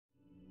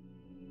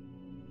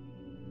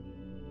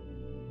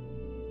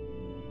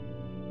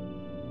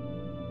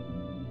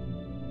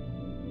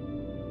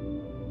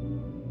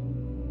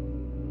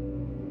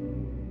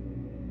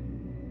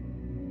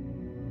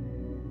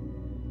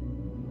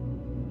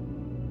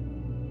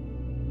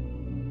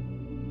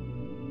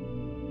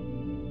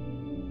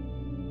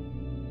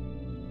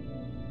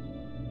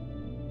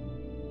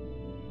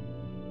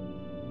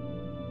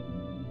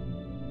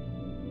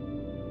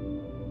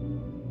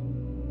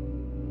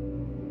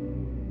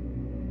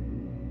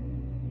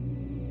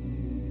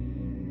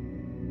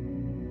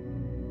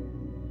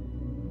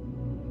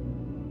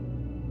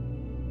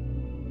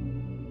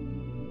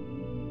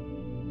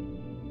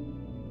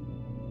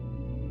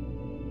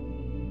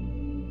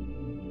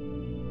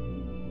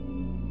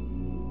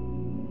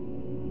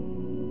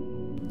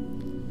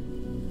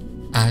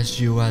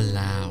As you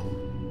allow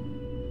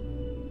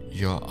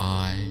your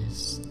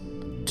eyes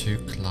to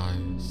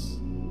close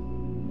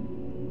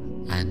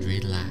and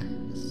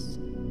relax,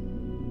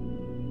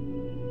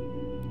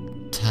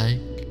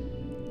 take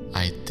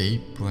a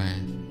deep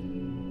breath,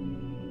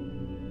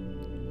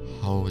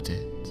 hold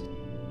it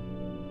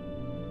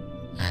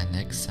and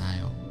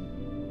exhale.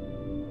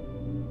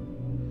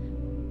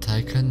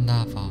 Take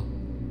another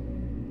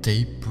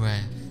deep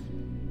breath,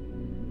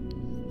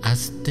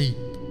 as deep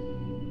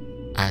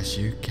as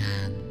you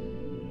can.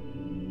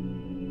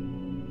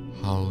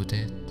 Hold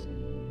it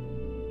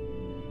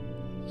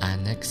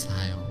and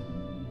exhale.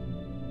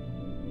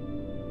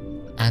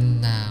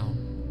 And now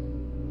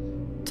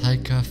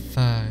take a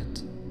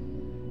third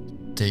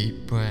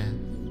deep breath.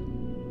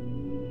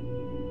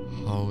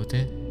 Hold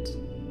it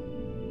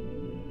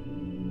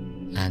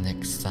and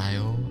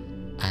exhale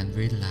and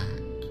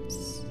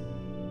relax.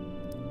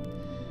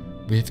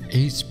 With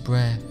each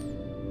breath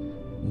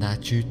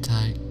that you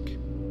take,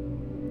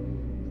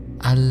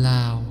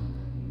 allow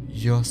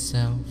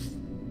yourself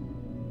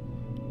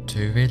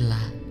to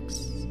relax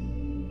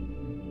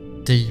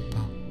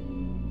deeper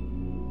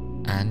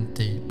and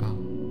deeper.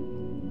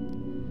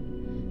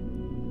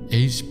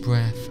 Each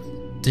breath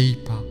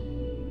deeper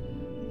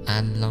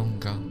and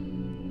longer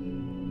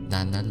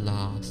than the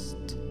last.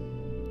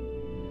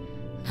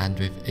 And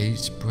with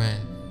each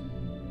breath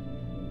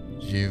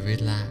you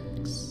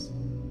relax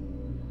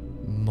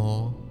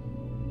more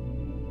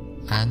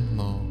and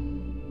more.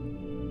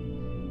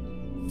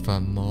 The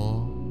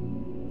more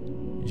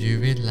you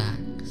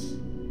relax,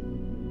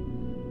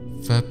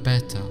 the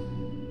better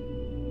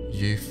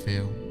you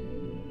feel.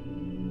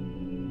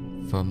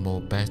 The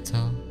more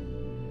better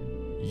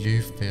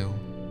you feel,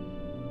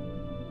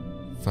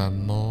 the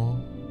more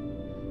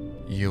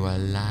you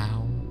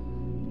allow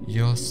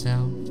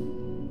yourself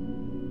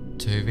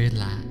to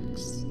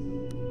relax.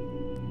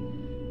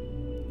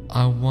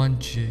 I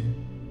want you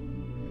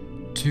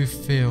to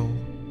feel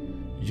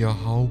your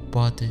whole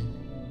body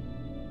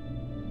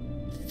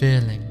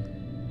feeling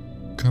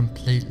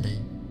completely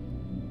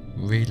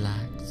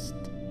relaxed,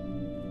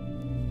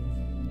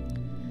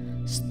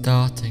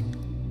 starting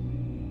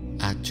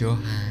at your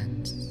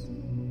hands.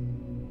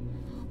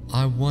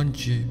 I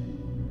want you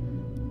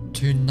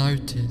to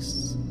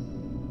notice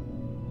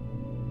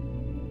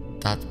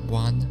that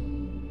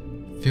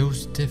one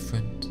feels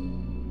different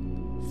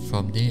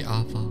from the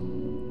other,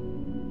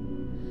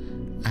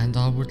 and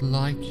I would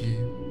like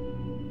you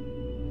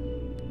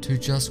to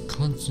just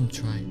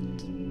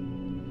concentrate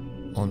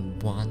on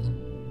one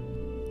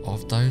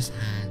of those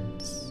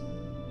hands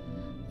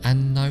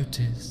and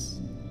notice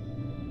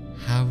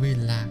how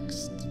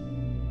relaxed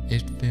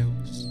it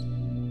feels.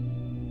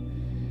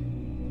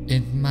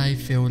 It may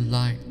feel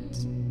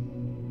light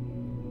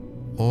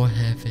or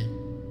heavy.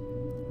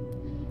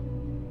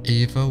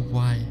 Either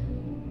way,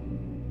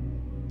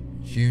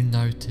 you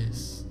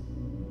notice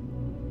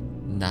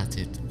that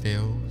it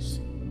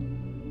feels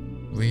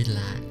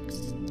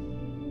relaxed.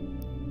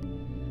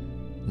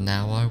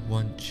 Now I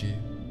want you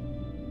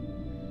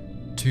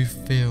to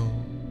feel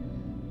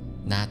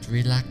that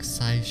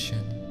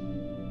relaxation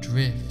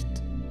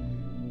drift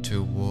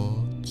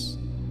towards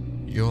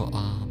your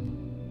arm,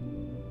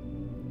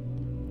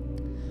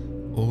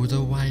 all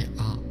the way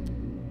up,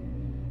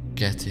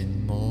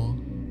 getting more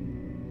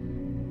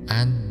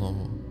and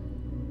more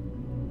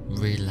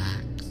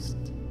relaxed.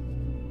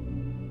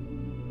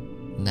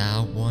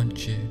 Now I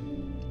want you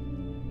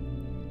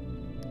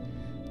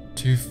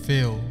to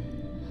feel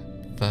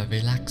the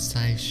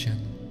relaxation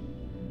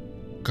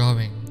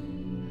going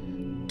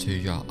to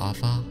your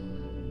other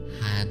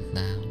hand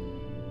now,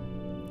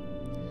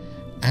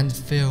 and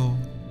feel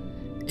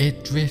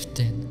it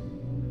drifting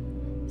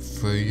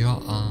through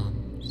your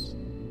arms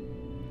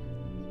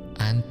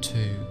and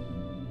to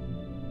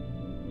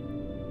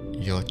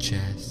your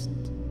chest,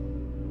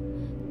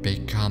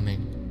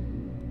 becoming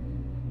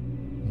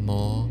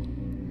more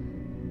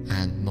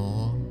and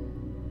more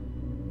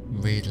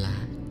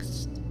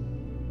relaxed.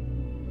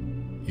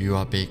 You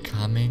are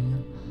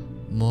becoming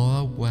more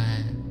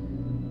aware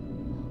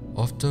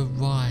of the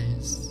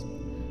rise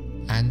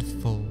and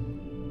fall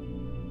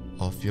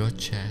of your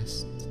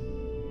chest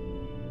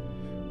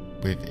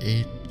with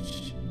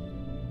each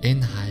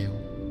inhale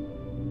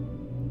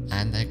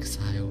and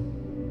exhale,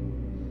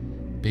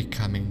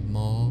 becoming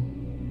more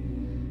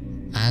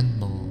and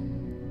more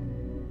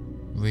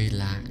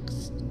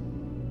relaxed.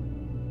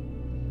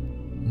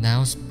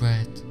 Now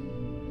spread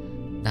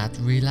that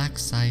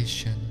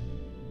relaxation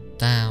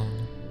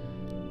down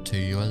to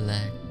your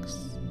legs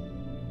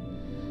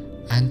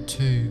and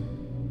to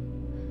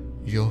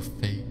your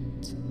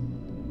feet,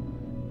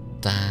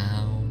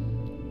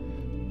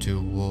 down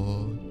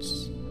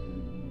towards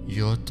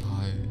your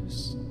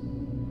toes,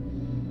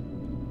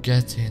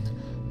 getting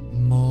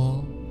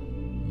more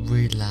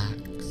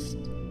relaxed,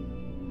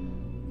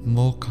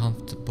 more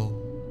comfortable.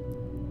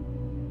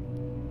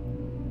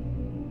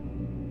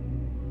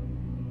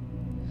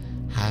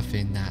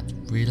 Having that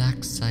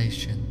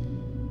relaxation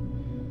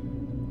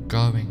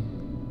going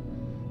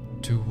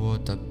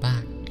toward the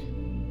back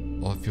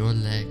of your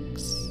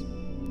legs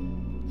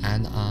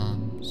and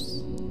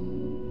arms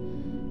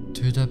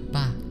to the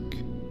back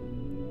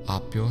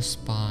up your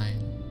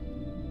spine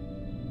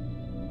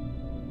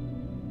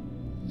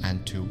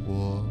and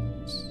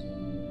towards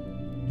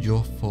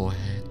your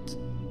forehead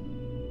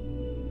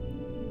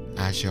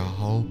as your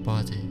whole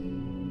body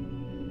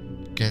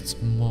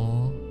gets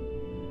more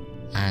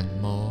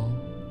and more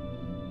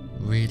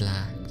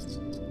relaxed,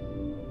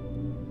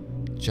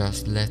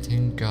 just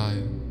letting go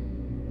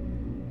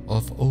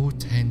of all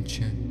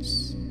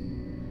tensions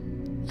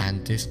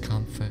and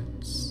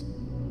discomforts,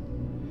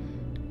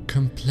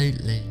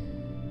 completely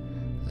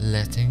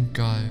letting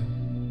go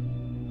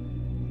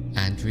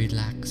and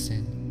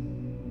relaxing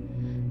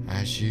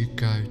as you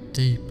go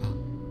deeper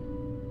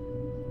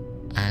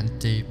and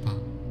deeper,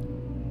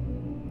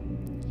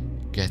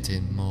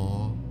 getting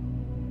more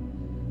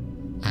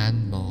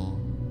and more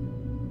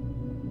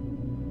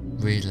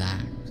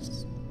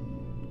relaxed,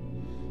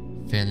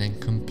 feeling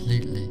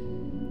completely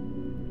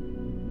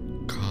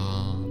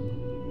calm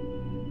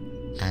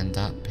and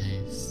at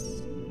peace.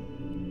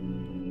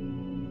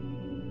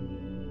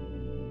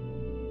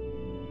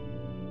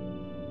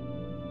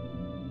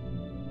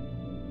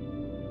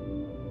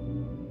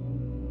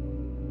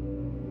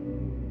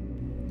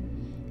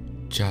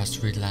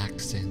 Just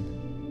relaxing,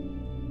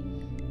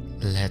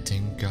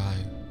 letting go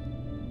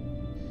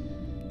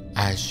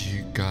as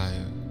you go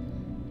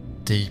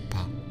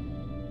deeper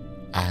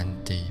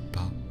and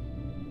deeper.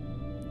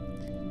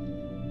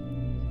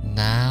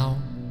 Now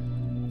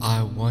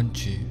I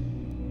want you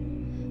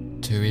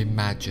to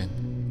imagine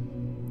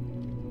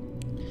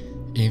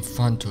in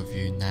front of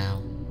you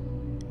now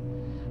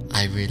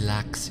a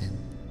relaxing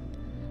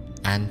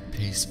and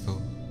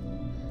peaceful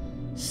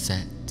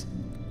set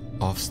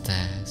of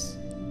stairs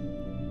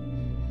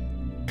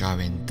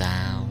going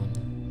down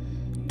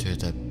to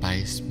the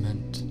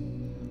basement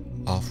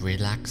of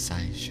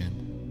relaxation.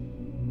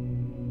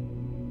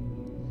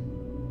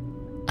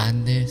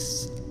 And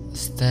this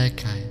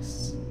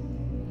staircase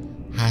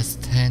has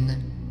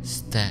 10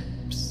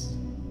 steps,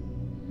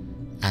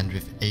 and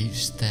with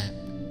each step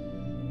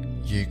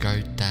you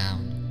go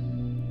down,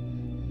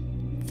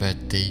 the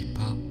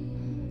deeper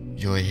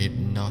your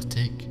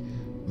hypnotic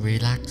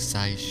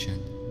relaxation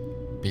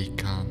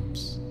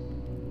becomes.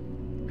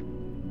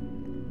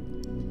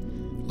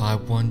 I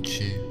want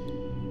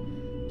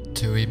you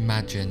to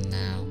imagine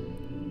now,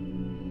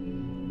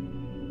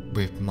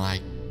 with my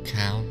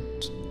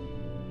count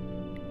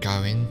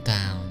going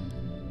down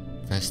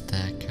the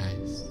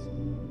staircase,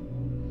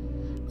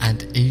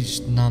 and each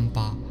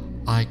number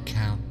I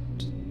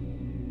count,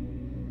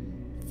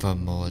 the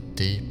more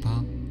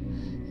deeper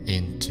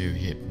into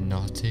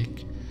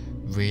hypnotic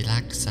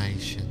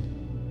relaxation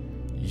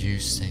you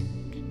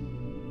sink,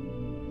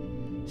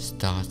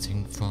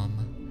 starting from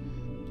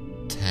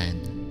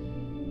 10.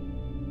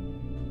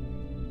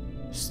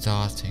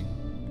 Starting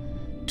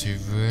to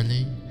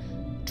really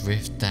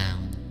drift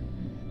down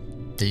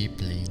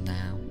deeply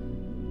now,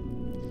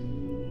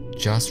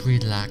 just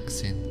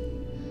relaxing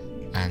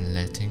and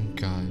letting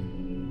go.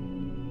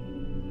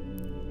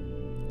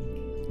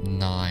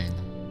 9.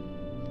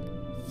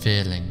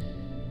 Feeling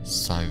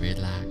so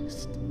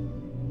relaxed,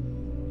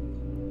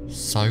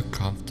 so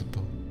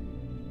comfortable,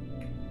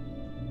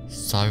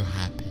 so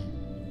happy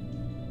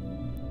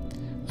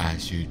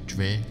as you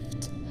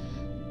drift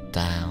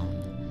down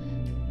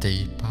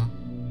deeper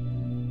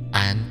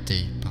and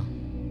deeper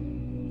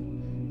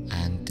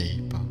and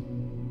deeper.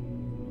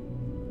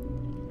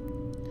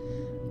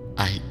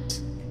 8.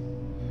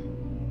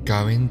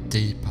 Going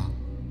deeper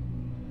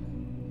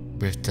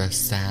with the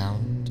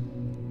sound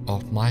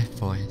of my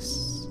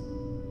voice.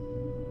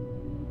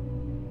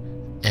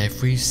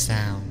 Every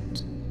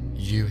sound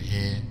you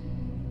hear,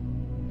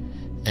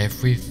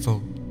 every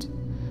thought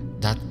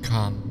that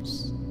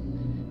comes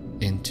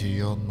into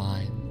your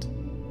mind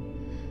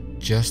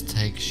just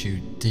takes you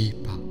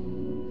deeper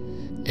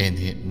in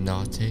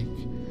hypnotic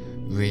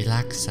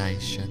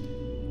relaxation.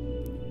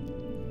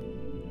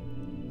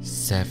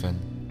 7.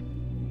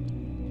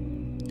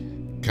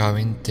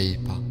 Going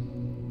deeper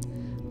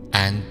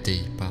and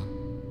deeper,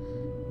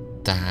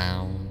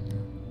 down,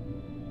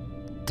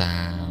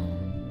 down,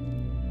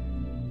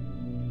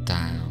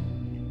 down,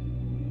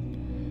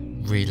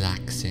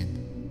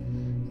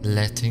 relaxing,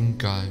 letting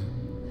go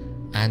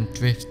and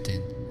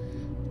drifting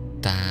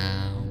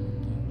down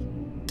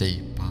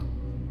deeper.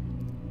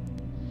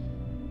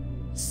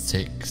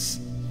 6.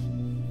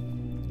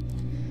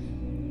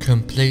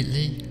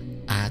 Completely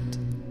at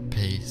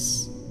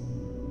peace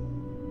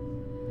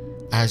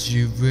as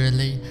you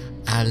really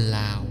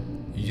allow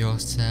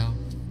yourself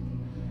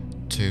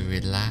to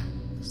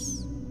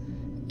relax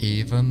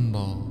even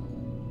more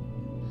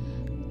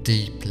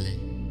deeply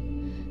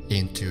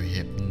into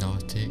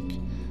hypnotic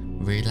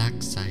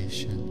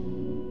relaxation.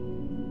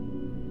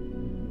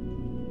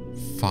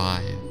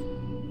 5.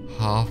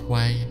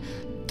 Halfway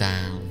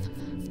down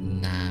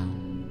now,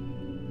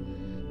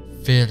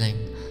 feeling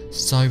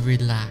so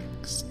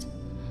relaxed,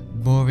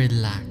 more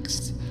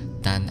relaxed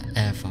than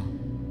ever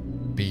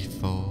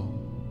before,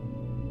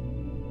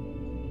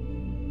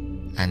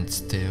 and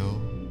still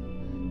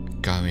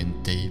going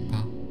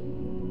deeper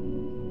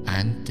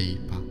and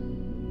deeper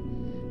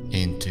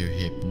into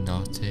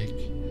hypnotic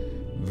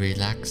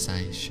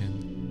relaxation.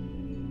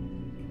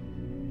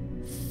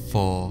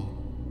 4.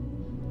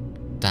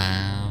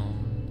 Down,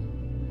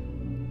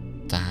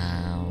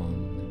 down,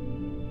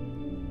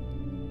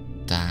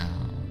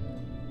 down,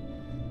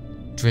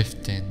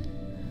 drifting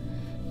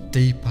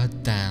deeper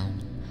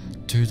down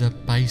to the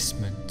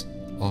basement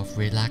of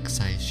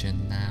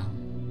relaxation now.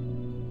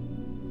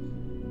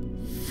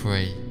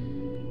 3.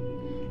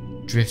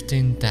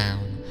 Drifting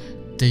down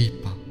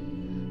deeper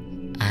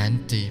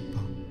and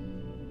deeper,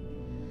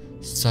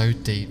 so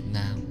deep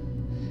now,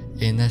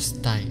 in a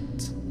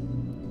state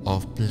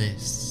of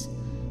bliss,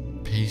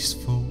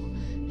 peaceful,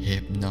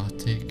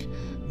 hypnotic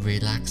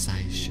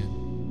relaxation.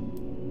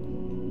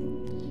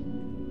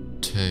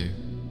 2.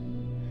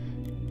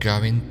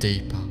 Going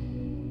deeper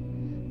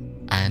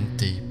and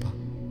deeper,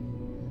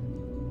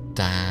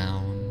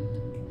 down,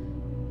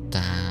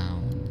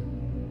 down,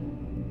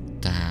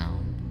 down,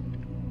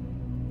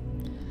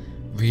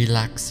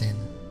 relaxing,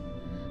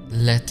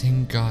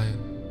 letting go,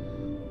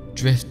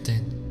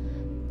 drifting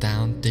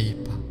down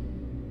deeper.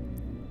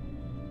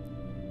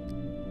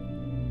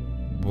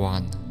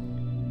 1.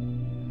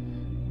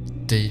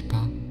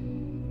 Deeper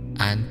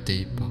and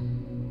deeper,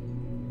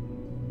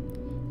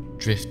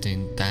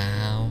 drifting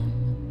down,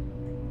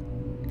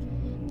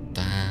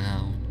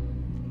 down,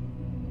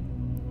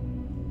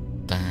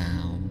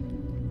 down.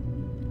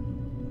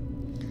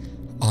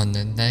 On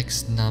the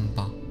next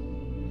number,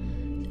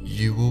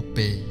 you will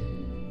be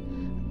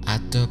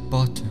at the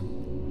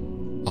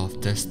bottom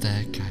of the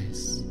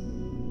staircase,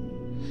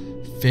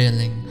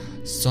 feeling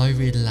so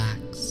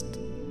relaxed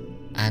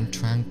and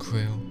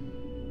tranquil.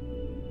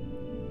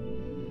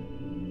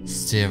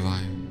 0.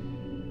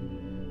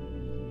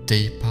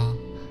 Deeper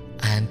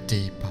and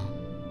deeper,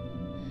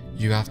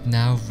 you have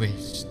now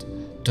reached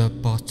the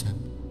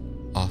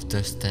bottom of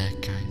the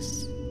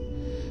staircase,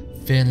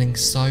 feeling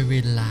so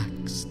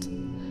relaxed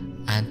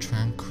and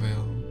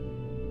tranquil,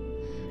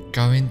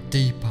 going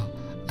deeper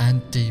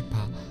and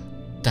deeper,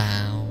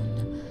 down,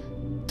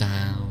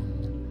 down,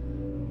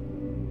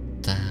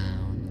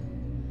 down,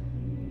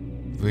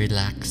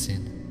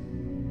 relaxing,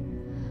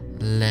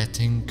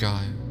 letting go,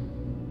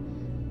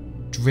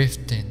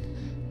 drifting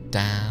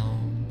down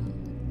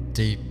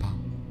deeper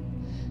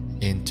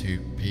into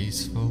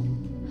peaceful,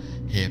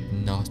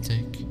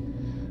 hypnotic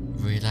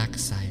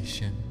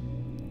relaxation,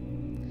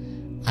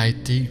 a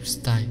deep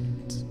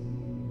state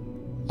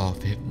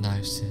of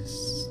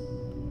hypnosis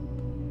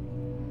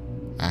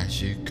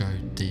as you go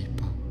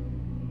deeper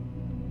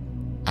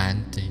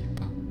and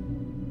deeper.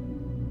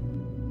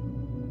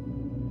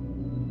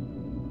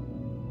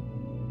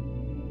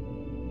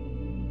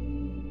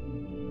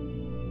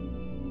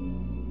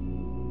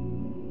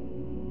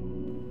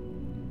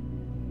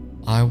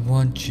 I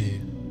want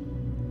you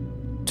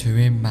to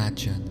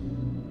imagine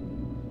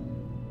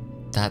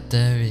that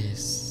there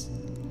is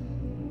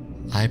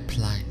a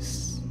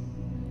place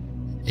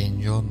in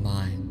your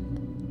mind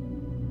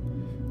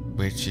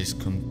which is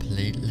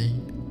completely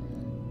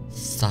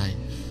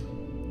safe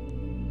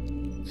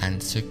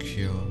and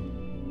secure.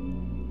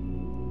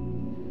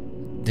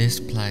 This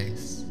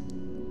place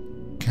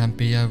can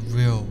be a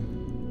real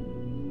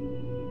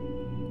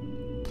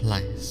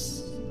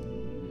place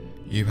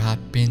you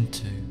have been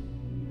to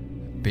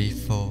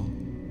before,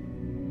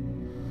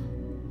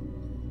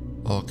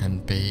 or can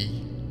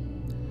be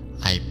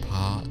a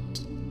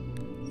part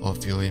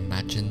of your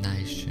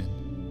imagination.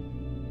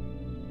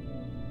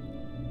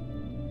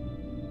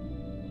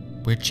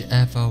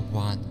 Whichever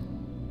one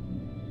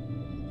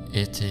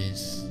it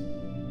is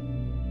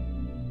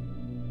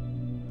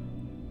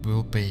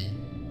will be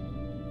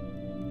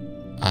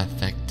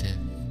effective.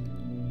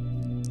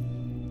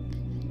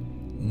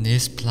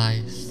 This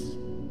place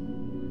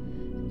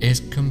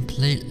is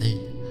completely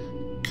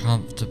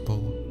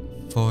comfortable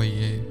for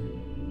you,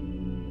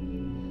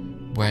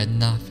 where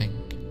nothing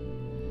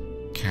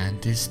can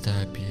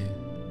disturb you.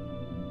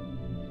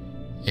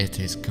 It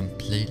is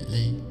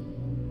completely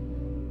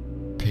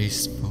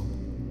peaceful,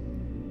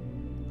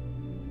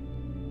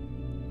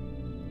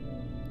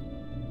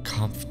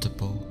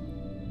 comfortable,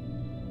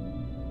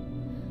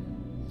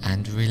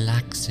 and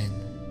relaxing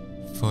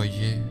for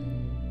you.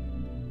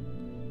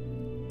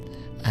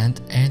 And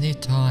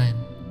anytime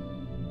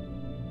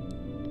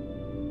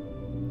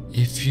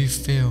if you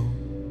feel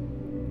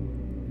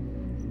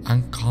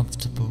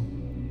uncomfortable,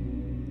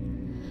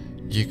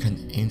 you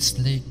can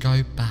instantly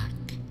go back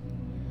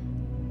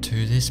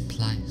to this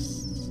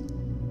place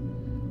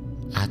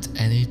at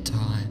any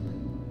time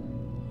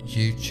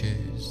you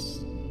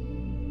choose.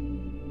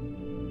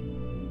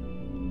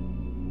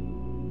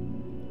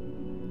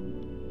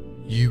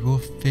 You will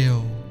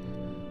feel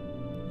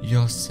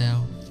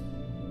yourself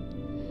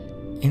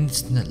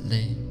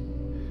instantly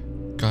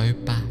go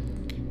back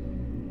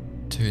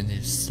to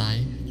this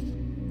safe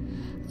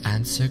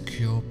and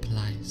secure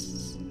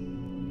place.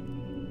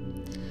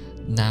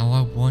 Now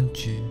I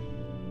want you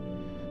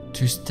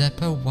to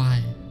step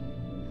away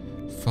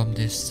from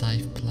this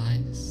safe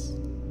place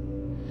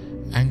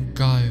and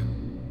go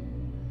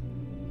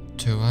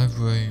to a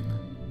room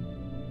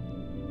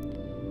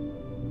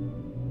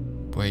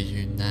where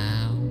you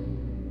now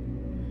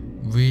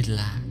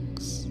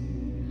relax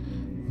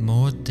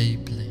more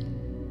deeply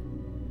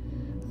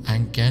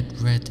and get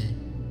ready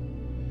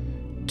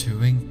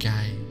to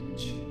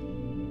engage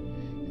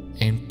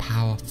in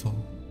powerful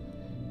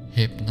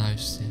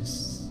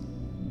hypnosis.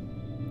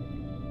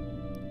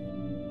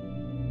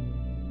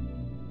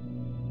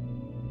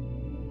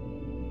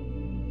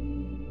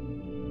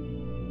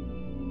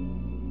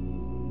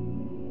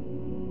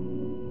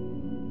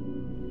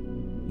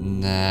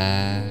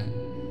 There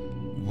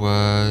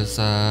was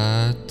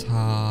a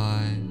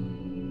time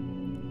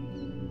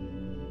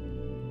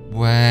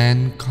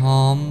when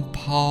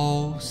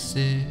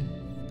compulsive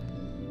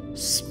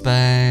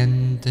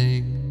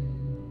spending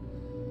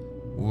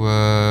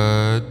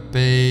would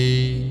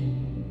be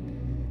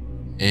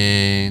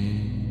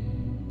in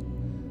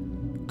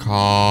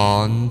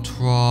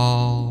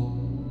control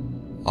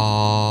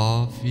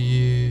of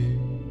you,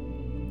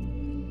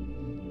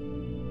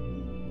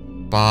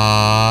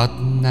 but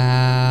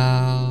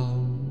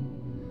now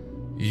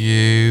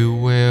you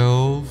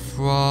will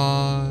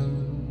throw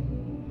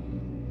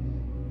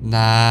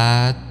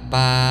that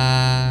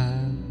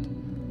bad,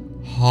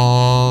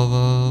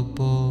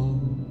 horrible,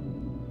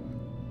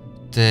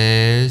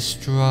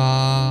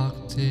 destructive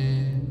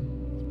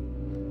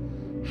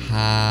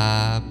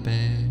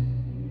habit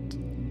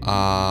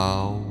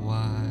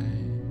away.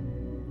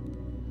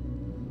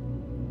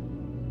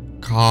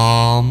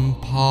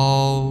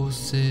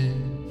 Compulsive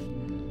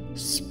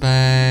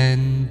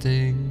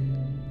spending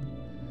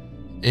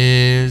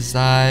is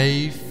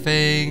a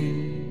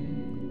thing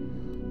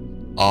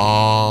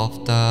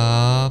of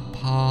the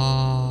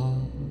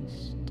past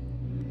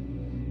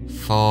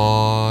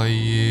for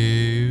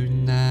you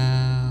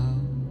now.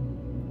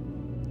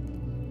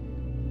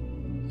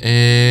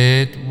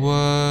 It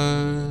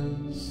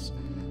was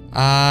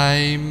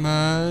a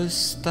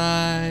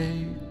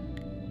mistake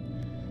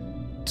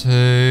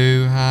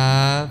to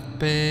have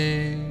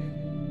been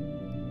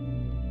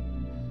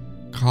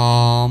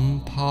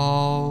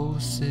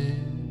compulsive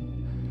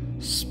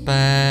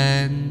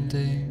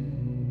spending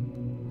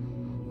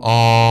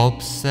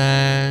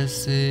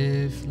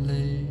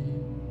obsessively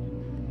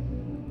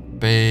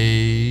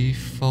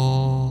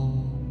before,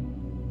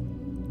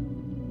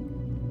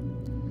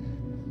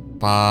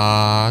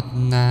 but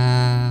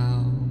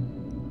now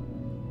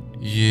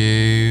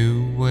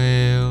you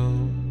will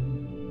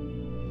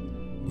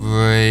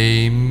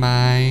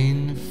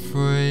remain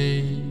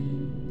free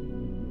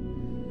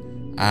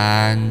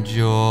and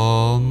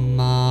your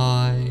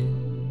mind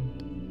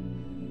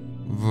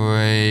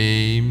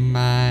remains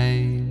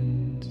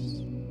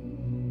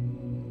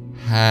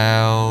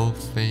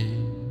healthy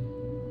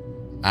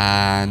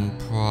and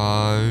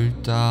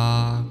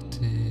productive.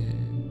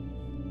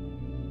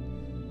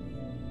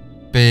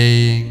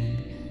 Being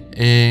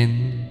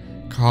in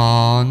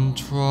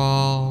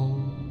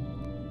control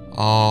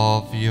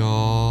of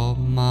your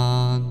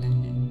money,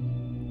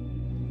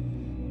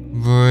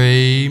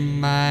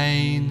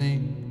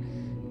 remaining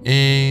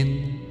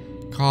in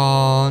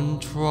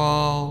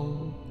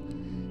control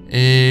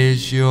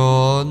is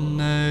your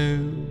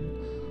new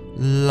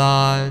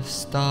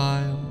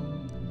lifestyle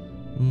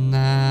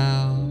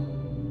now.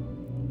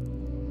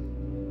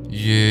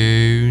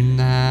 You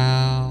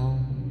now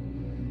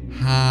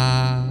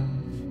have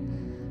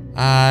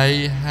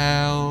a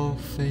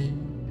healthy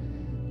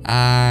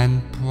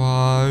and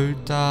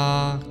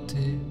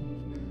productive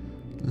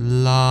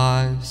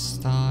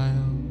lifestyle.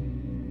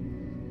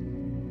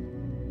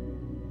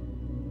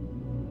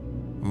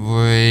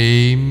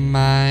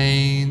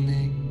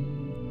 Remaining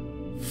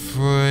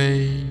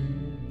free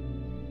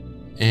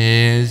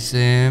is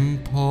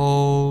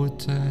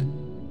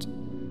important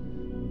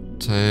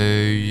to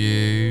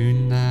you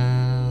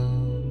now.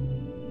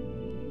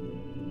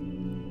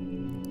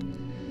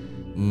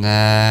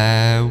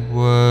 There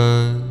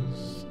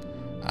was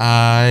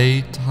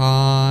a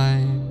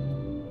time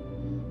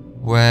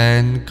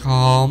when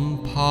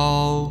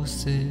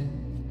compulsive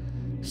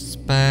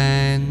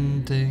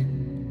spending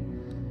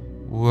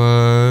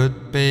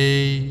would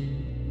be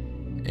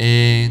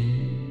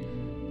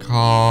in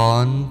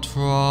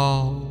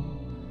control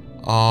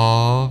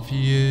of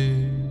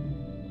you,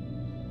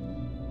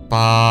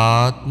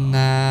 but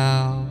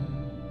now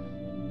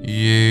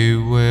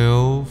you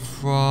will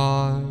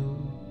throw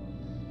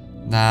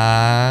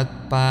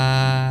that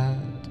bad,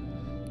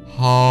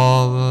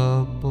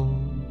 horrible,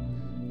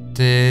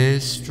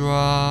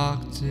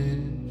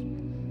 destructive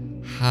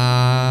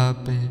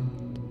habit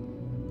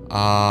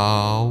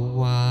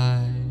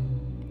away.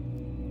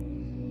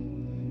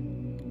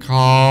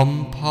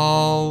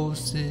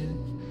 Compulsive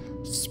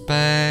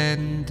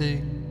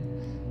spending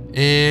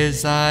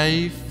is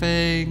a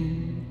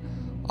thing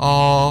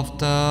of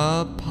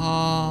the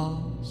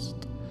past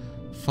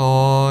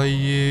for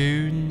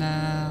you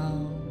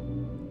now.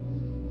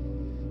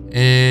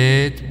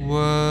 It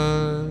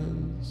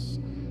was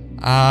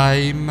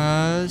a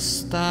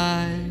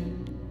mistake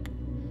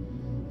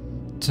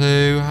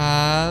to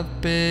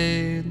have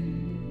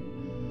been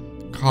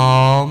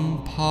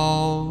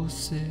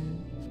compulsive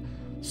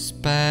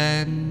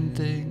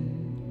spending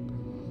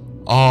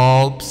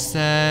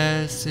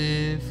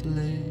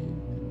obsessively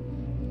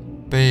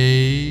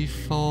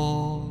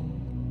before,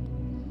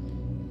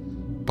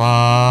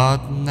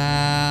 but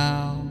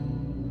now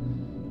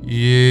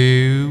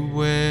you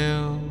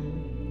will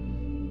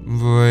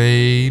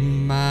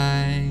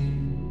remain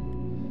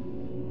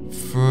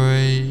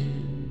free,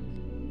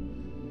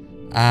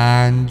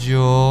 and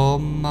your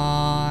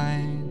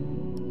mind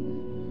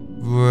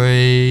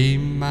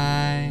remains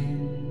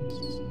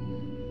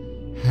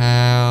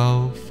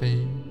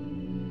healthy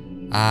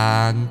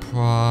and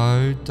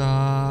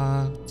productive.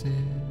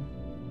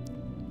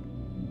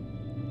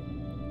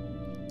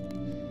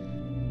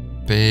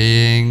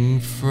 Being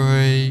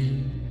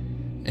free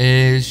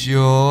is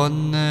your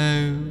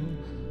new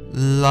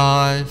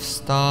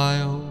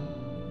lifestyle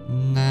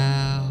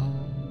now.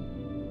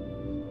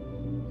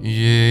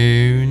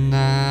 You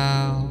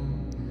now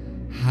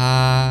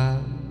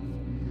have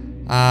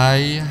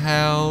a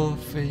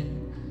healthy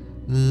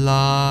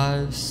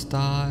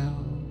lifestyle.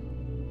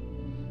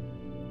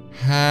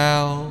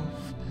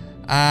 Health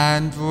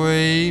and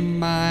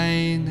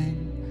remaining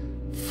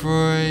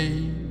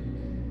free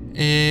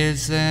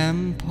is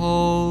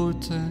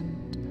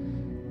important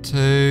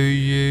to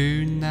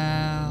you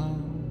now.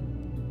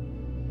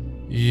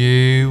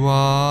 You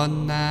are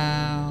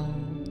now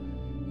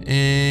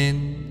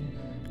in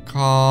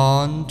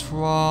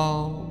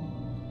control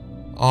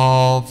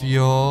of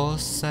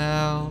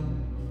yourself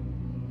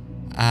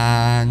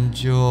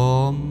and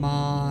your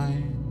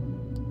mind.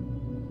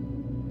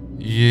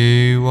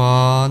 You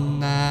are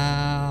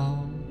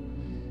now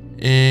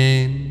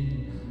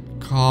in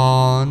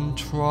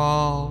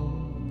control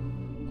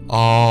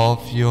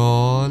of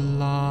your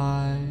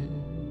life.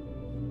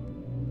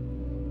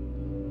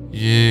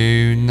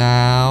 You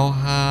now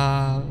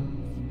have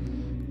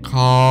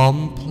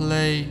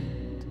complete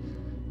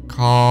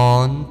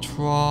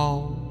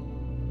control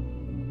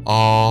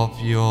of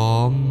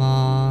your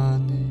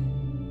money.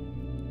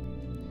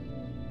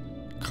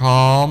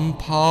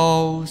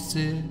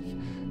 Compulsive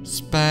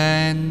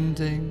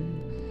spending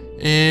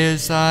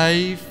is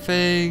a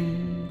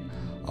thing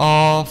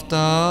of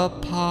the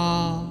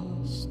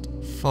past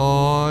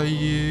for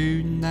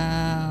you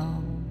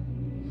now.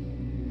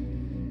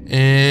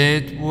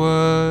 It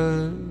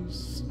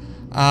was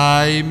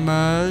a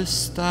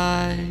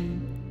mistake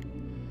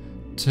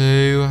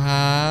to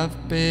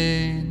have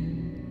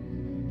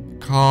been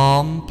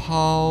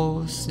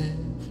compulsive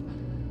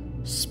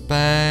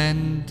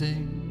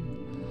spending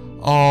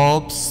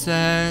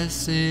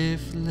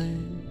obsessively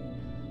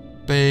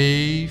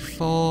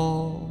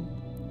before,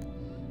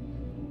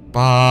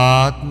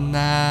 but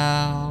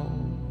now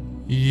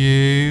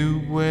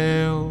you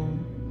will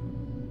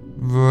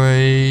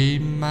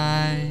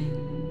remain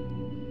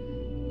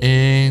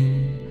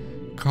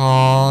in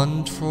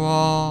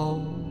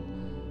control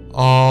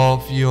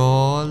of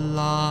your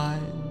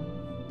life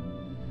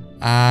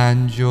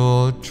and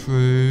your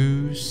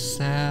true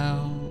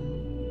self.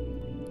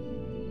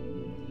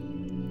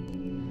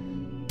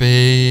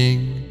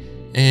 Being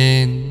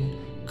in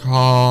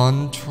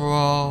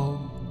control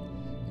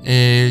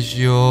is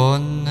your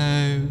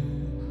new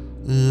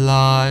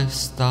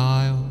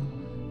lifestyle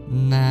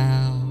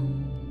now.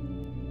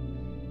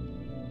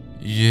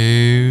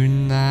 You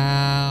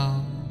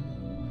now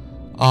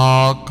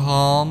are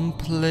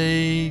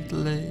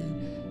completely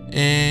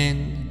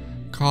in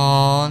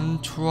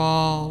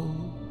control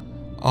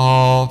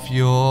of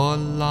your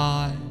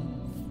life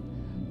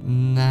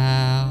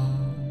now.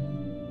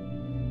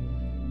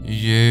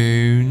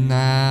 You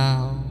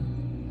now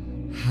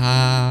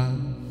have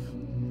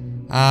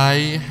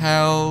a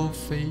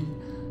healthy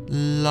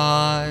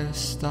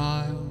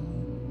lifestyle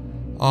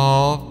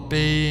of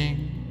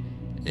being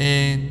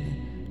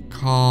in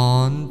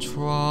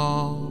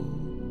control.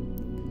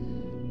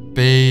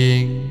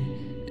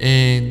 Being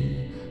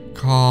in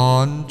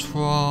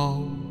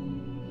control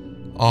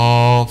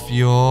of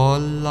your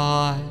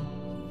life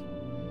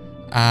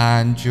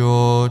and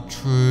your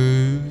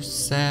true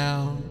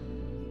self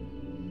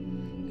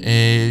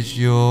is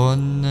your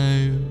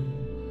new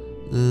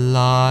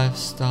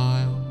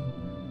lifestyle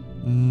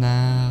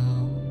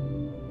now.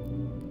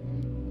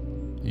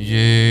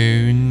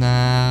 You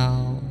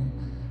now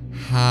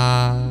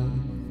have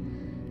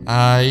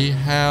a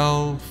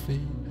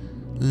healthy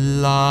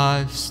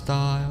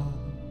lifestyle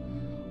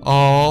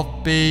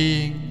of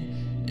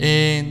being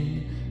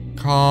in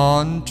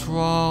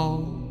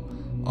control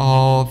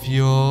of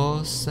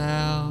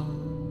yourself.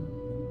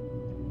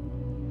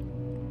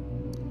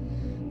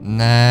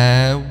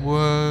 There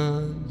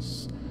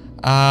was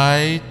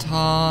a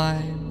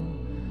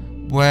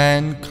time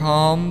when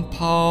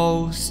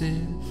compulsive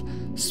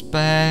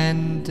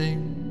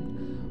spending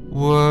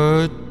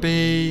would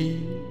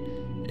be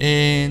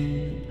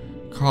in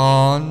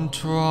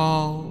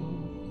control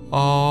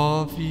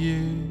of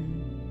you,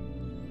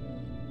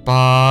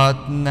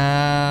 but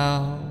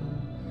now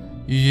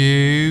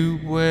you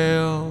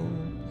will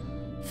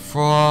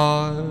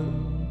throw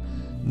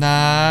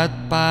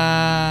that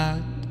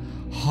bad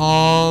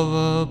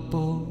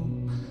horrible,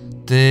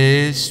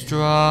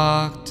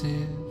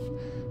 destructive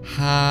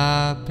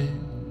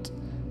habit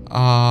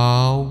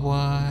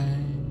away.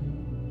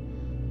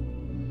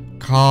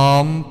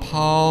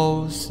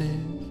 Compulsive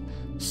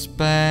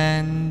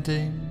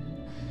spending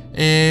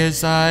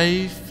is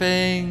a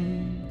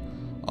thing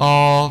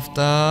of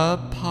the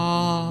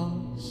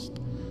past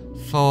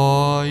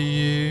for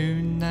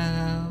you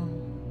now.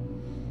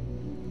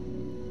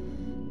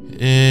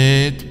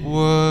 It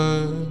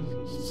was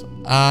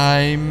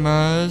a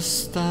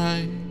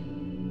mistake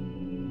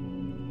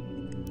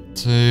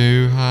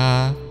to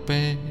have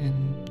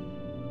been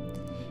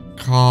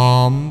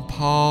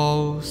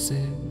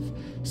compulsive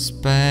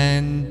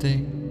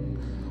spending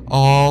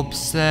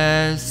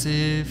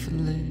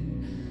obsessively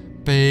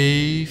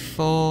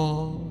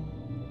before,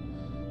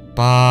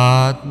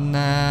 but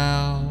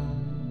now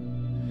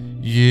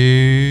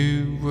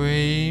you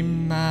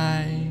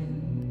remain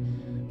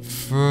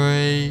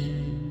free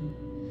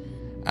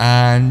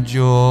and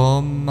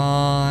your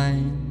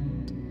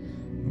mind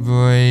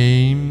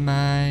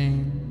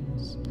remains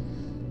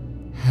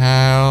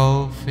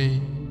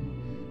healthy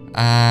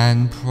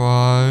and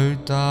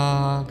productive.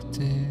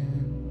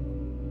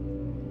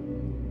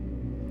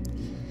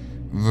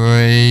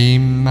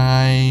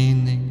 Remaining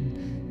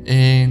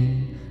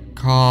in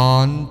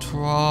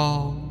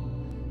control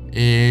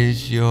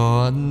is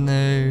your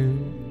new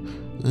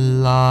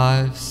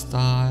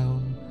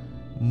lifestyle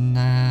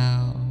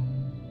now.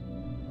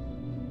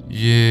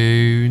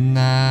 You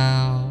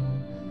now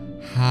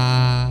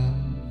have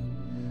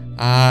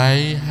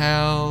a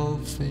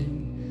healthy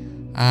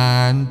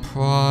and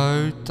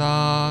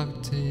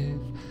productive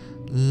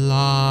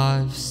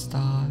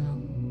lifestyle.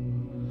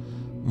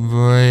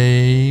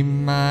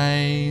 Remaining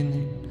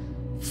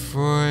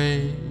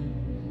free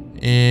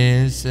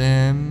is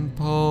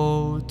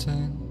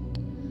important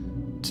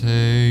to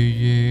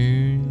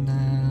you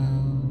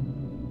now.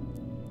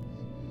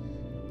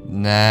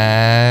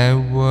 There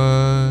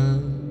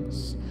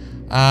was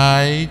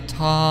a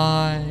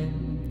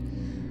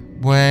time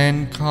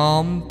when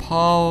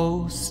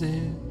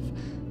compulsive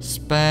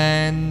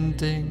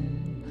spending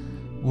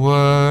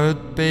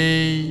would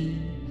be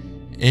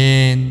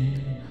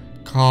in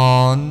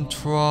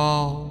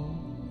control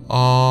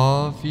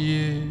of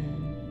you,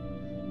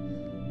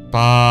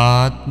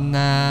 but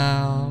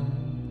now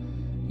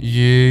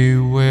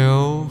you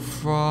will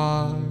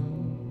throw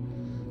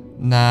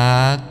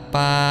that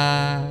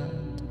bad,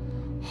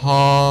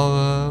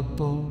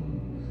 horrible,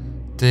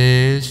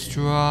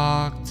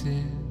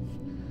 destructive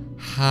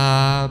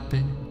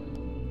habit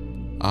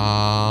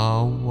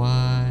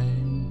away.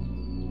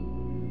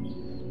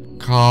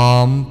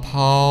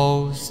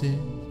 Compulsive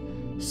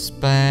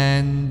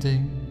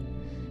spending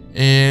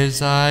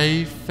is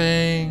a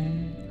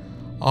thing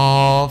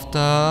of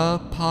the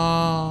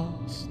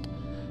past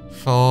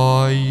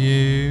for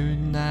you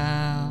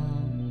now.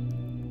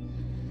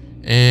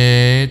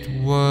 It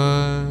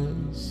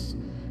was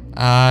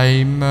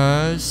a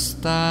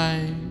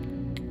mistake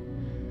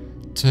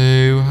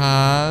to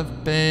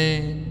have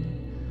been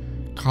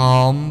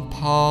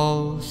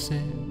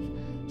compulsive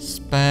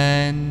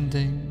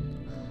spending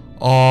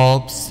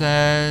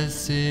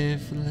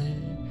obsessively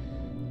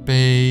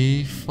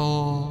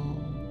before,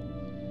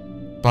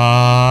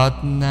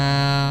 but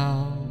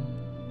now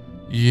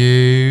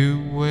you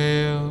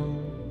will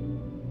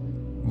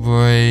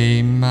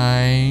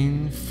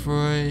remain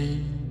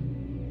free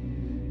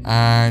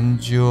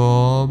and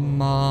your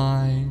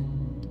mind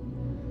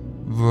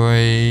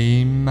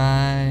remains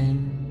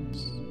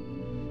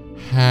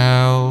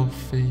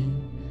healthy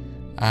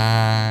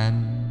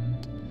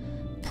and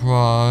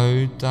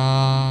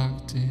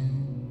productive.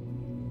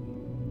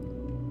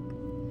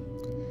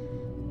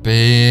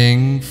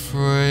 Being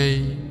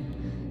free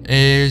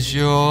is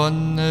your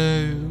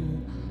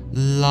new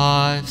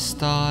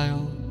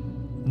lifestyle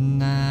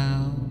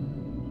now.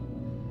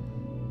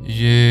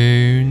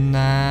 You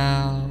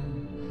now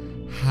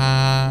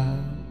have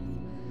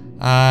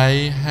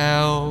a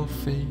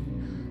healthy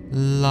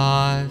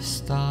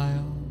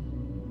lifestyle.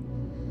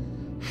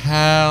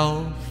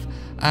 Health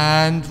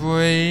and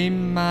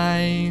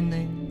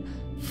remaining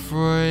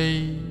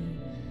free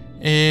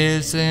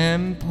is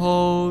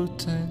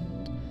important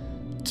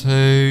to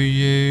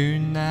you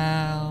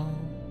now.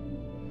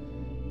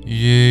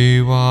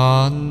 You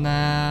are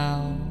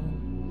now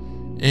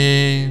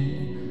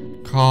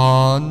in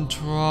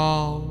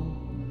control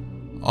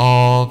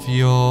of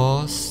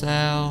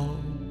yourself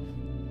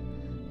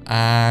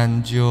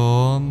and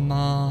your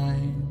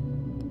mind.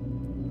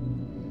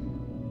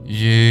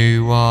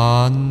 You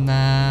are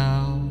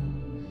now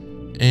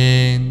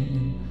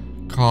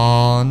in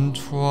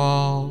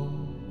control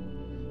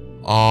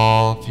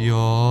of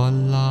your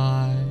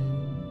life.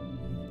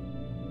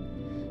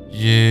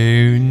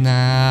 You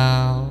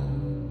now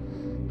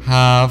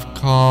have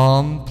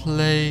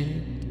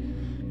complete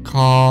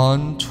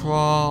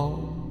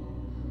control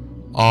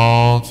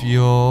of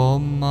your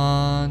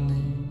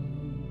money,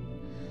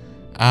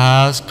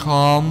 as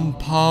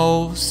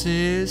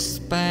compulsive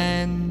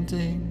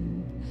spending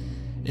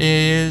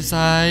is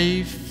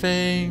a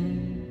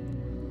thing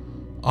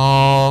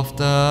of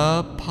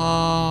the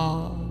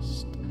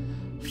past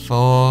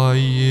for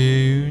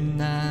you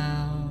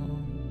now.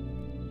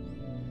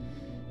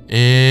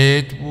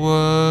 It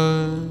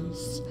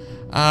was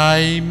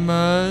a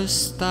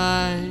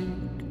mistake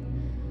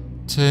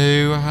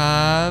to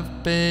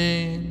have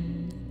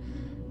been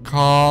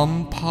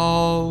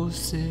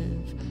compulsive,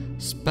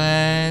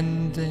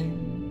 spending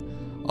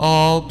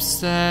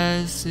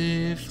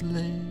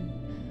obsessively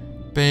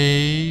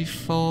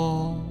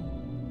before.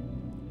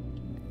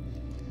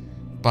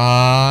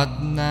 But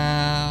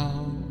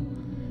now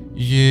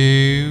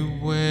you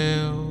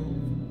will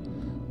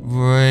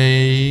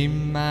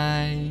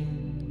remain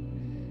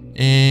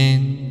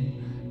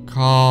in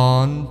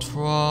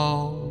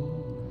control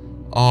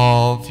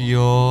of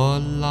your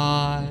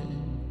life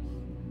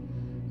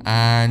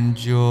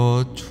and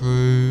your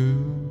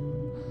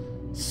true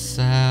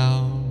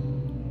self.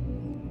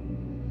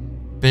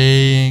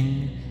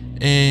 Being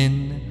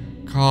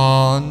in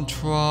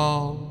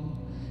control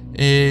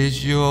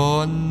is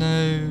your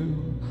new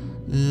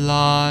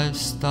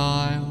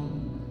lifestyle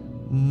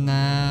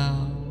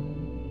now.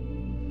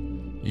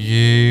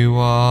 You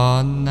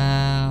are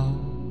now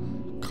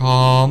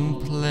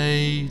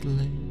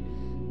completely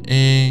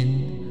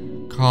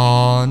in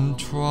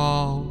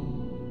control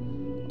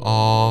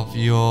of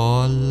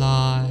your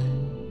life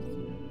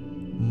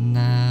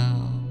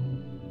now.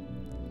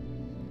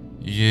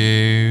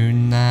 You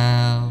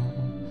now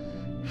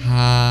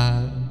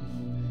have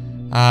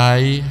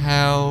a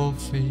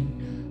healthy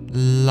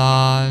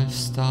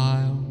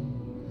lifestyle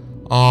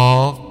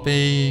of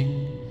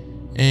being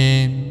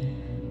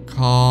in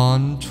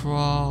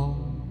control.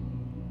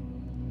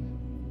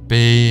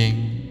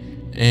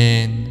 Being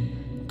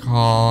in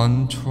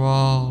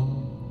control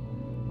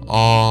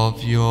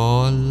of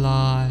your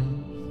life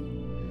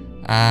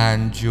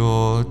and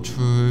your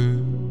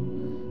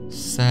true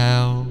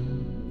self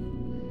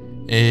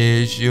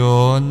is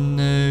your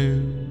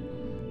new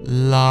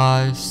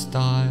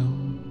lifestyle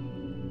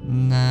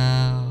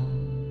now.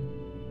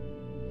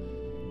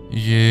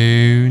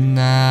 You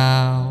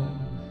now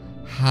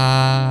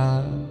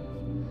have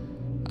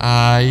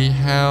a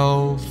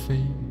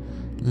healthy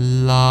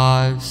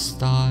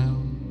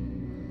lifestyle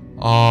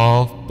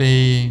of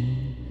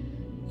being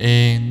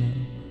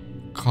in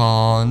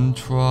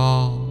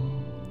control.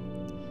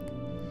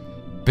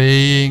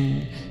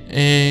 Being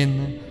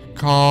in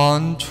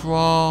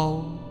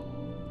control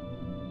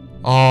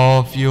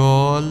of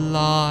your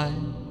life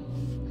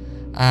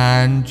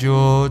and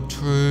your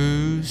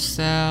true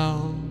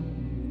self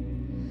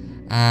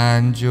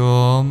and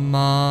your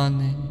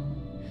money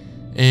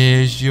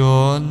is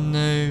your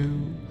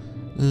new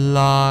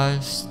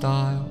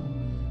lifestyle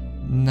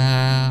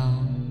now.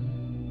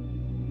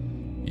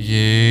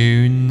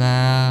 You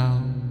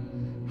now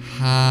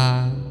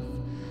have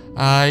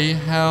a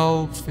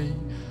healthy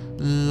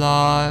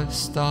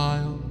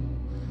lifestyle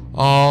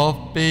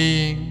of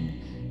being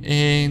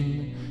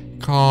in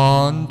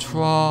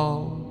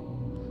control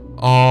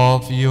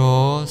of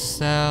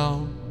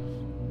yourself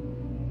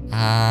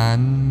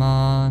and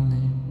money.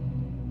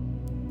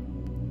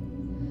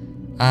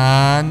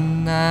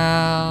 And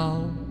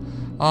now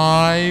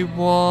I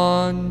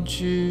want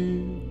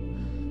you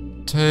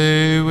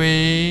to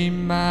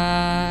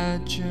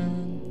imagine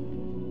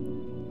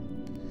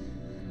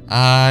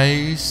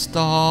a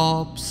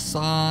stop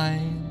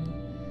sign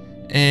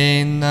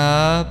in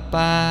the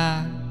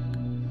back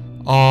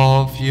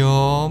of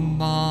your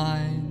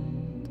mind.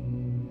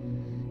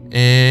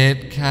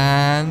 It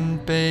can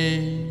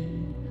be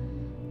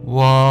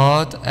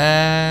whatever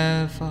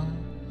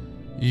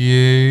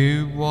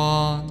you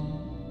want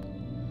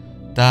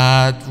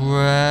that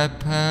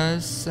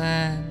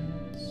represents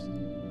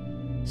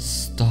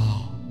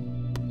stop,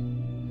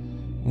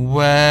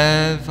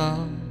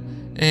 whether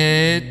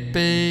it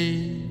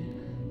be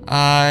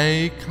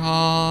a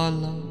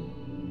color,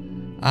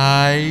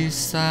 a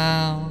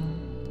sound,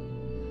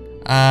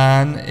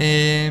 an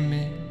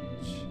image,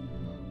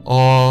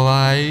 or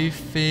a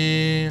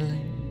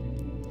feeling,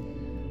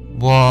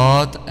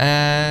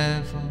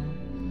 whatever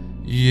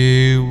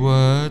you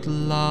would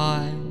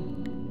like.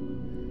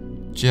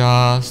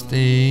 Just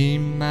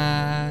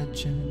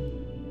imagine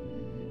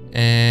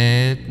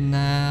it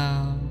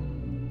now,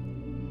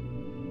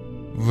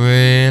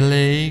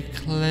 really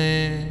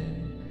clear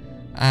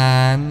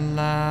and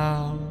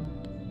loud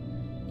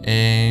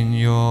in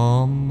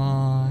your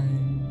mind.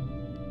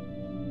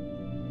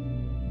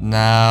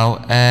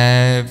 Now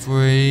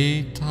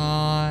every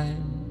time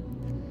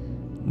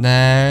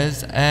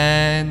there's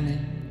any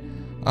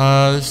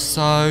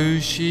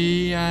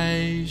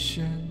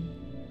association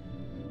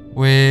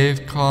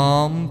with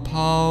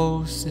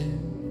compulsive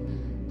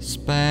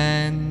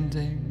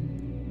spending,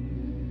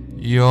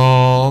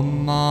 your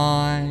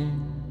mind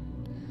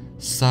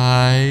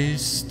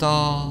says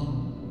stop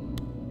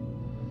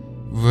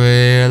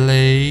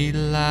really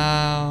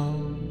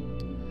loud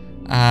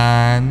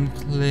and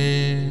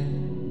clear.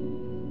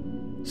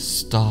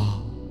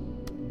 Stop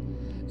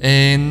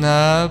in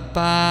the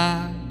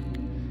back,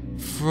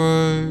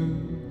 through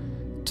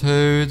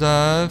to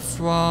the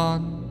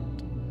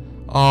front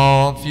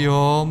of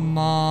your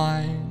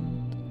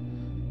mind,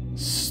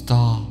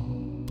 stop,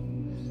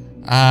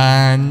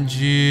 and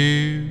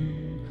you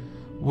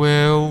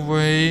will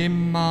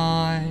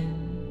remind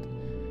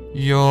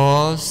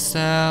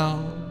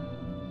yourself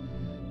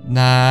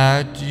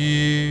that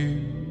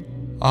you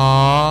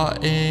are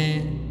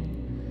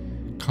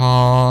in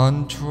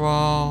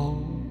control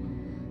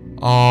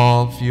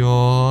of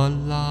your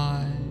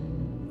life.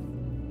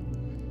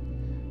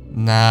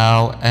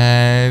 Now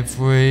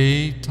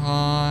every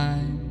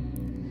time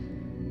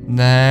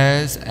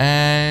there's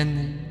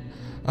any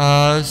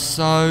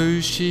association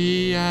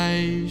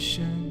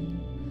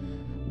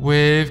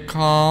with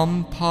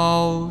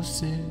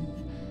compulsive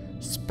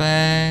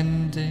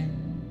spending,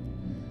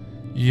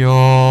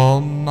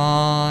 your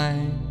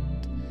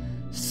mind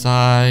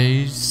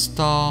says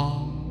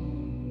stop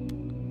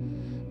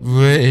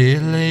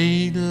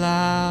really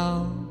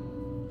loud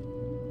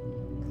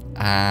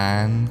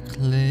and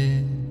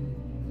clear.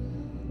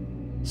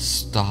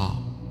 Stop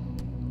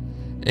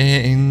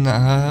in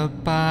the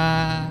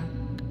back,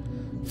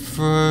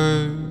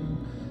 through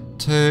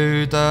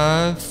to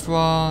the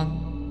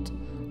front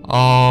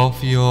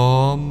of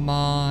your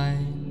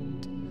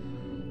mind.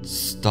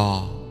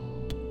 Stop,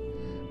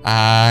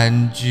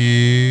 and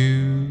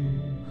you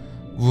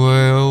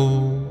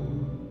will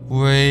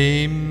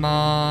remind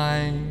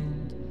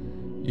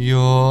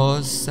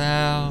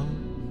yourself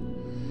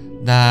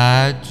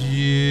that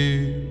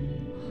you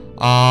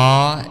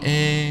are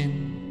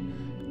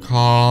in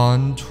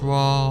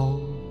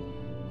control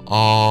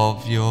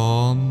of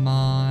your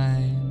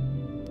mind.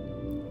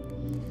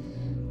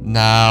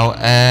 Now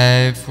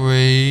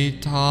every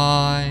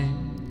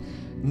time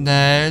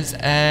there's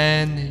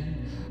any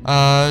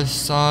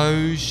association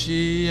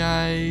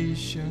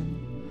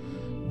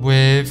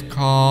with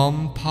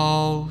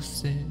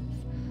compulsive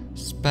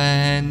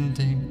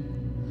spending,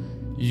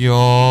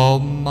 your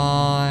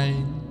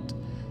mind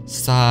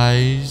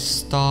says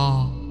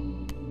stop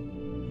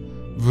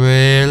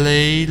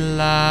really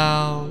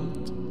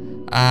loud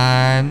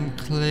and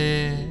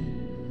clear.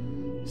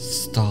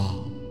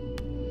 Stop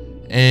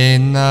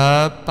in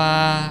the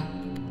back,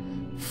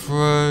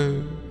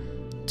 through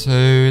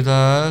to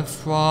the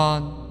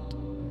front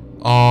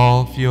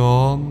of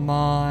your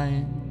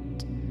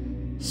mind.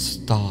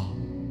 Stop,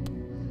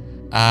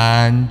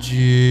 and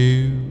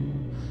you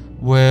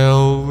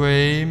will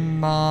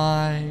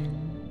remind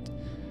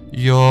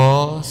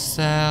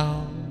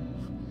yourself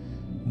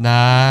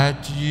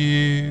that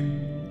you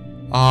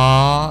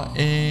are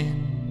in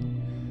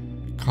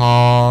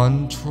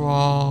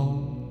control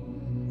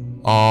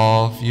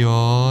of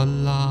your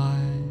life.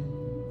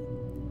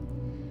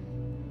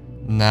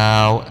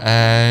 Now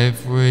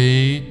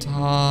every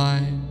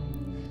time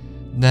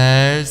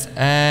there's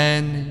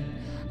any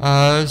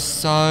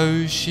association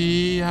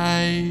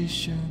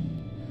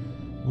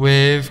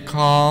with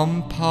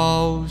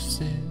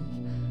compulsive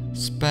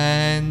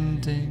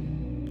spending,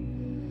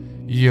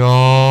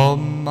 your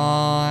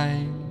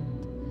mind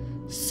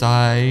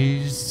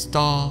says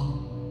stop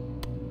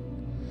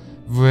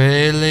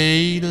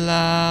really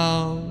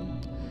loud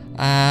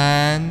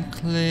and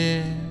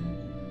clear.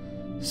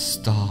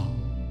 Stop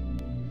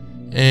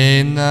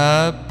in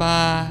the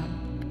back,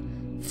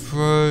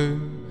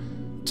 through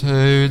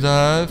to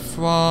the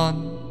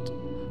front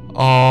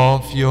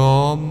of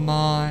your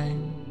mind.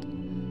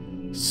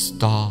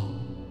 Stop,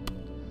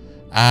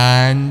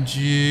 and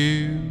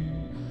you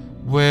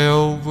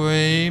will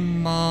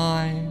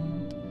remind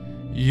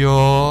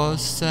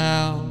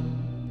yourself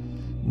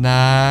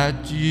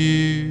that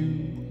you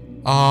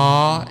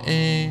are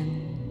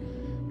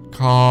in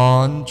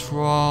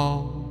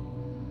control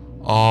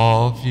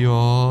of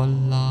your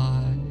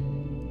life.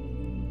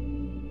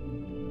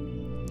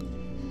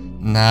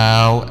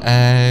 Now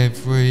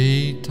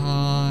every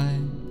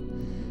time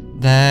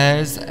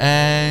there's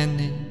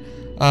any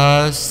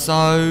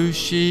association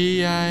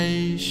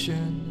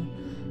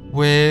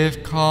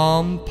with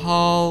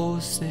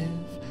compulsive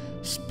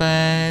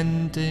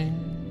spending,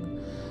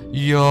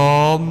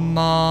 your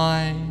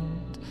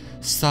mind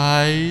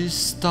says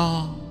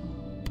stop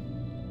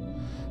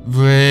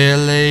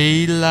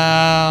really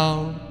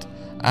loud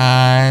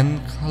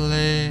and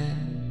clear.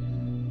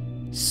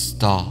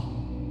 Stop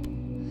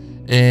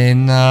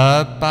in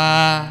the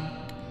back,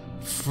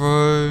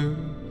 through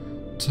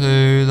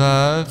to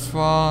the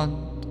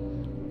front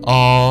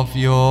of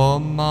your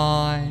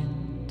mind.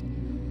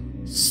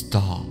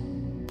 Stop,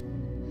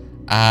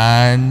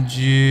 and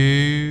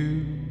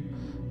you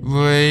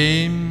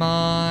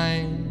remind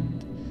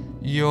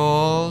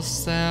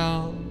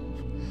yourself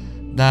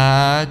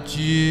that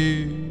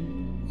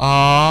you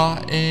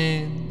are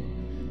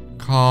in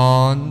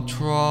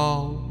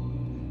control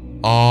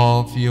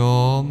of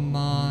your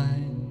mind.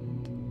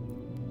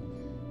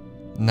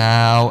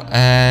 Now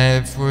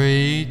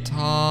every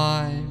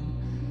time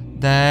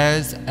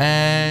there's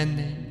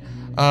any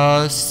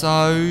association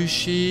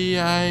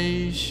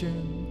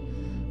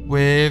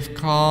with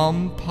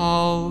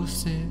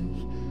compulsive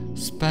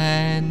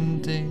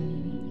spending,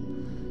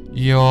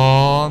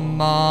 your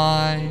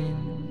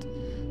mind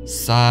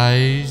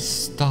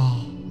says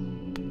stop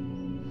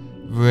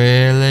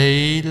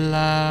really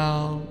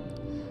loud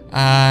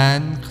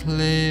and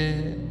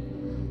clear.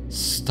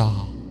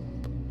 Stop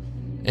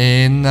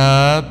in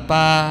the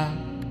back,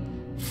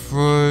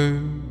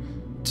 through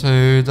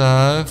to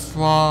the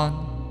front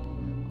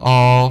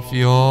of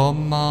your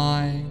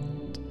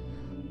mind.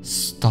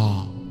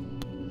 Stop,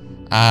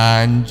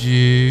 and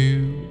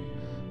you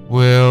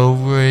will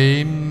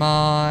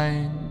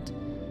remind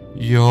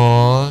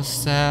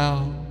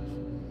yourself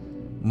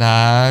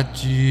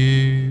that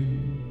you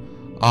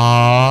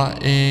are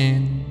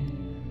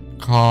in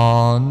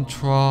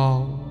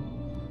control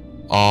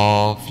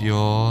of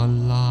your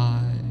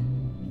life.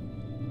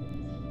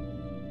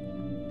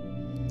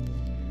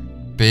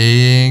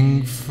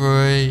 Being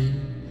free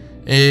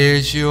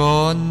is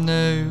your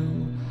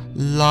new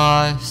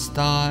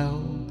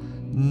lifestyle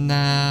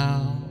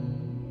now.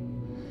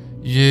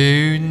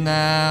 You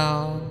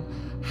now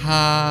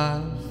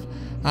have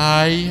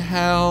a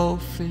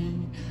healthy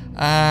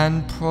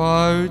and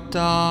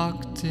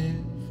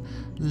productive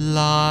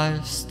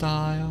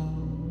lifestyle.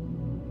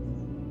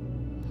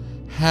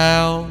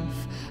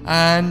 Health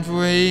and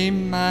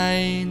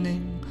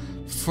remaining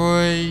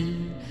free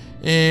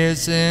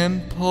is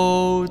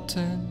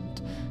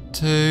important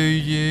to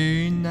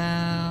you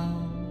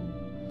now.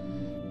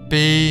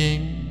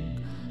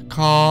 Being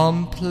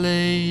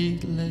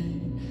completely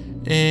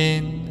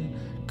in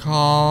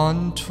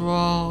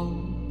control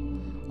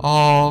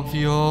of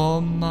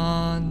your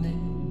money.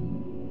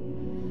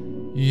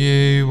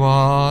 You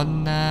are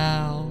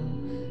now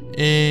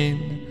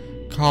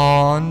in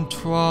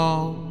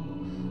control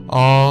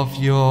of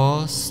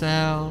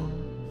yourself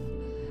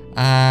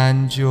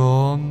and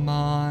your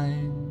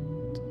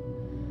mind.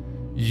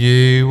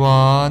 You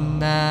are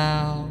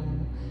now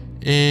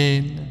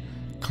in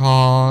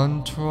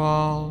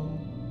control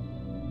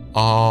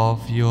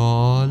of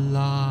your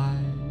life.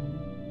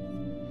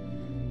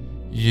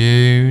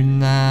 You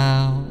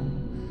now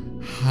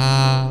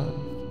have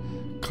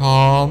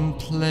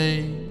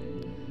complete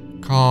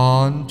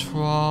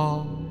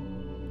control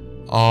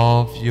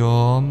of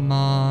your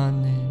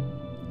money.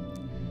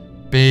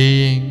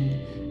 Being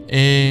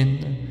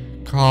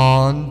in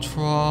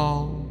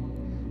control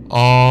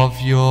of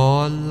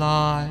your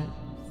life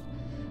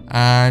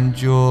and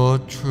your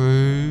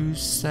true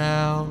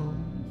self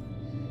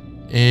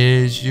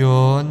is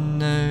your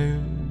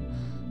new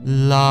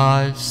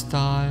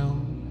lifestyle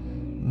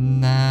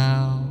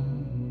now.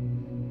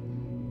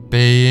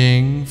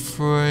 Being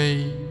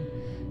free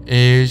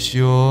is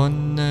your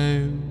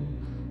new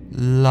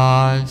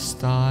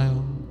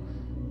lifestyle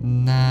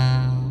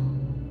now.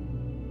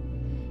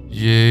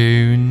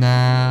 You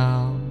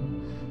now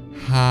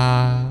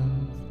have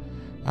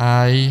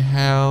a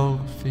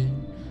healthy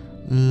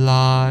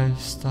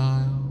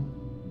lifestyle.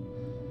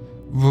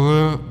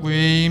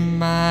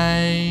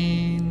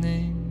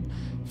 Remaining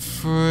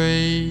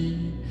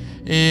free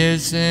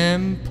is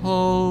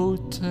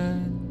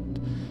important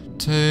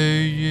to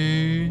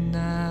you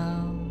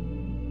now.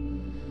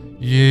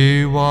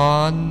 You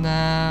are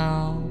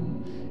now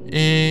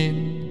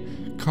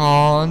in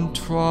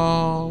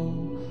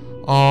control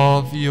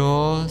of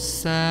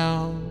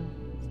yourself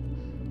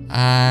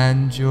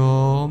and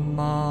your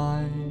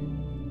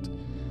mind.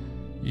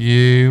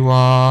 You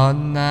are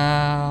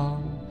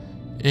now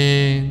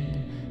in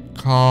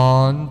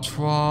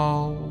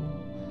control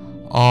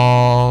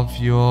of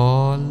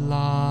your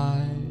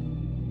life.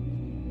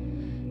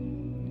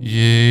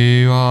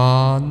 You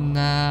are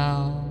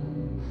now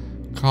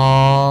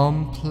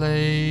completely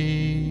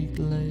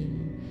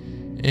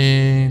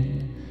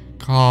in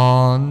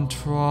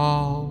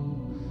control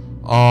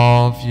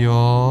of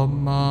your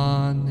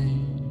money.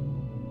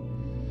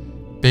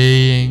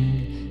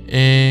 Being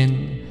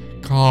in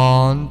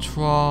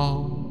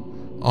control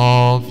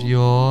of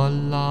your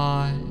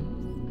life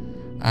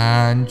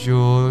and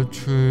your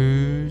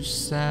true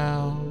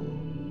self.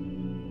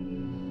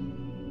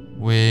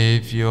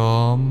 With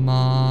your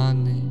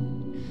money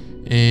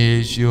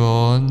is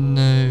your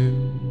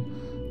new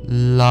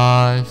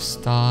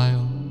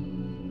lifestyle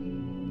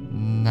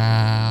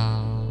now.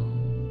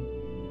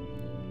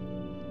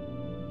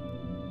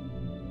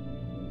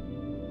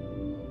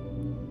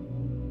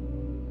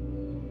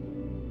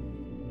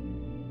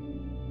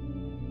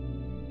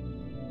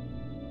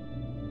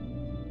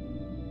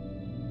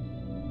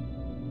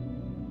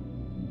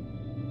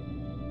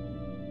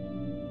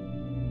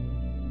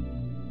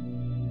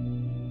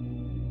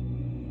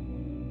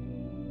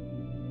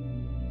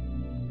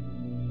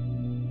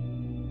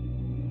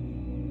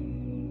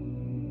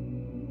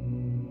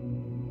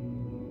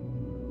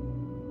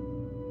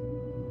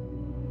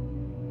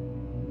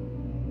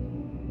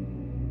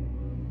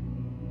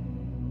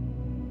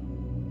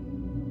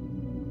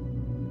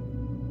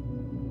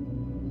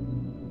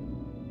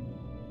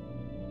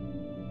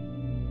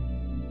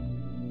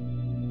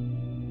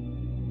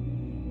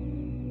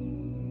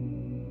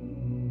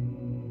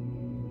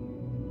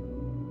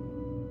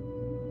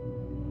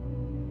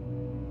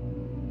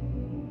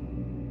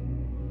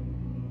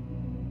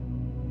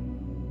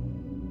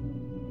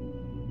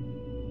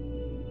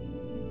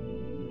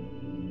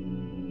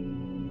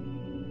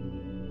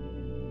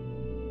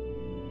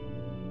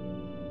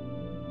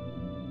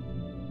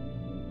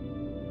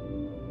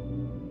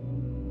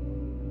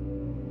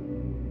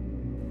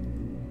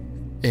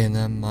 In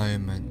a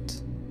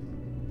moment,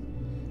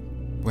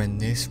 when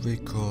this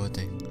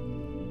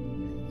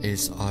recording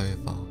is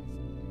over,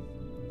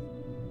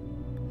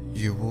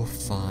 you will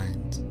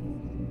find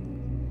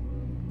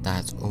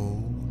that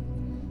all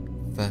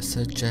the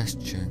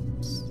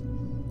suggestions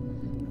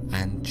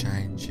and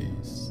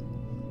changes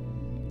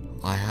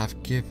I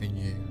have given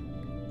you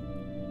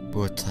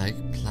will take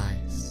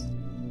place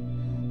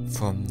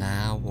from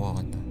now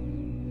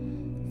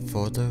on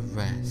for the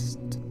rest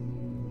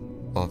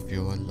of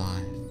your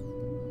life,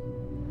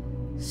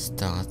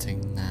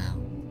 starting now.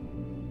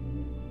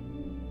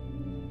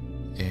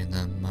 In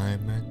a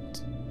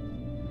moment,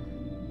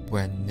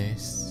 when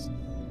this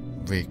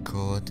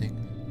recording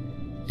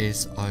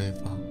is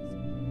over,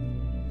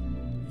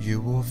 you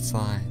will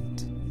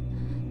find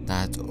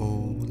that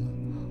all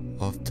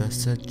of the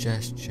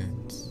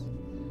suggestions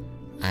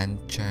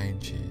and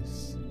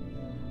changes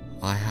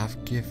I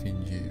have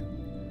given you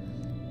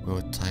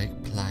will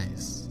take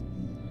place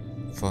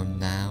from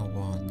now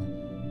on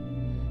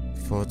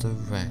for the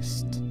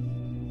rest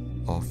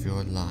of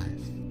your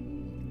life,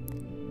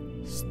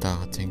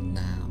 starting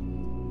now.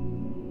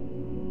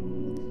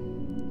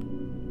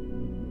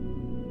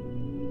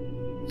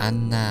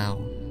 And now,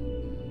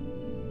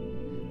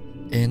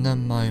 in a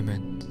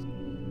moment,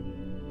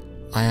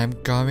 I am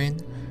going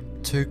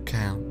to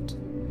count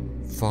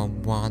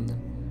from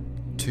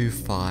 1 to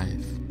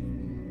 5.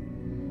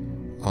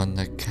 On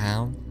the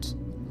count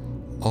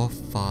of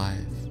 5,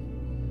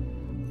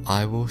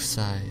 I will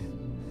say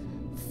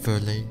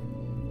fully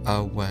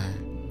aware,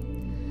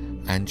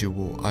 and you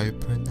will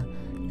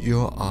open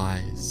your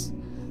eyes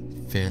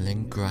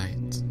feeling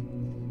great.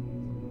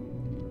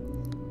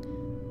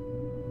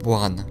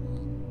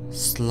 1.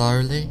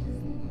 Slowly,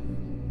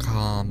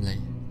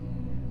 calmly,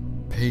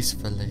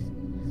 peacefully,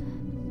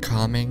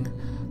 becoming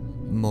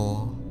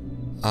more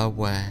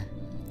aware.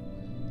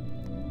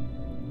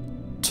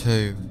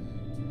 2.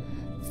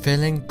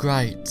 Feeling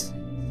great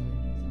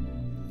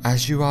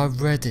as you are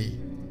ready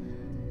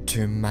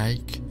to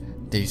make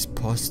these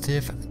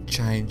positive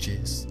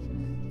changes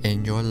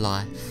in your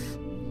life.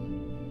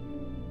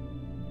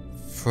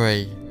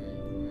 3.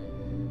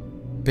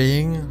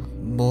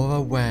 Being more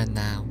aware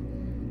now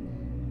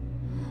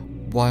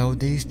while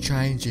these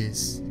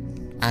changes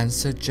and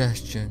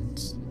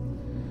suggestions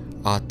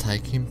are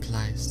taking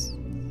place.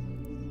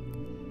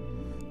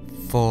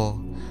 4.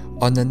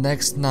 On the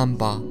next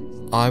number,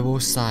 I will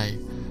say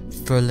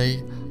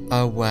fully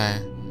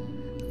aware,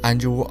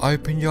 and you will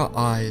open your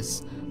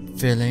eyes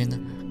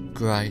feeling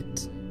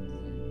great.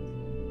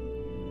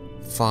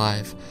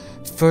 5.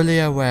 Fully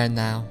aware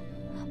now.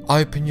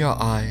 Open your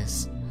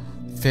eyes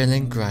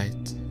feeling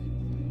great.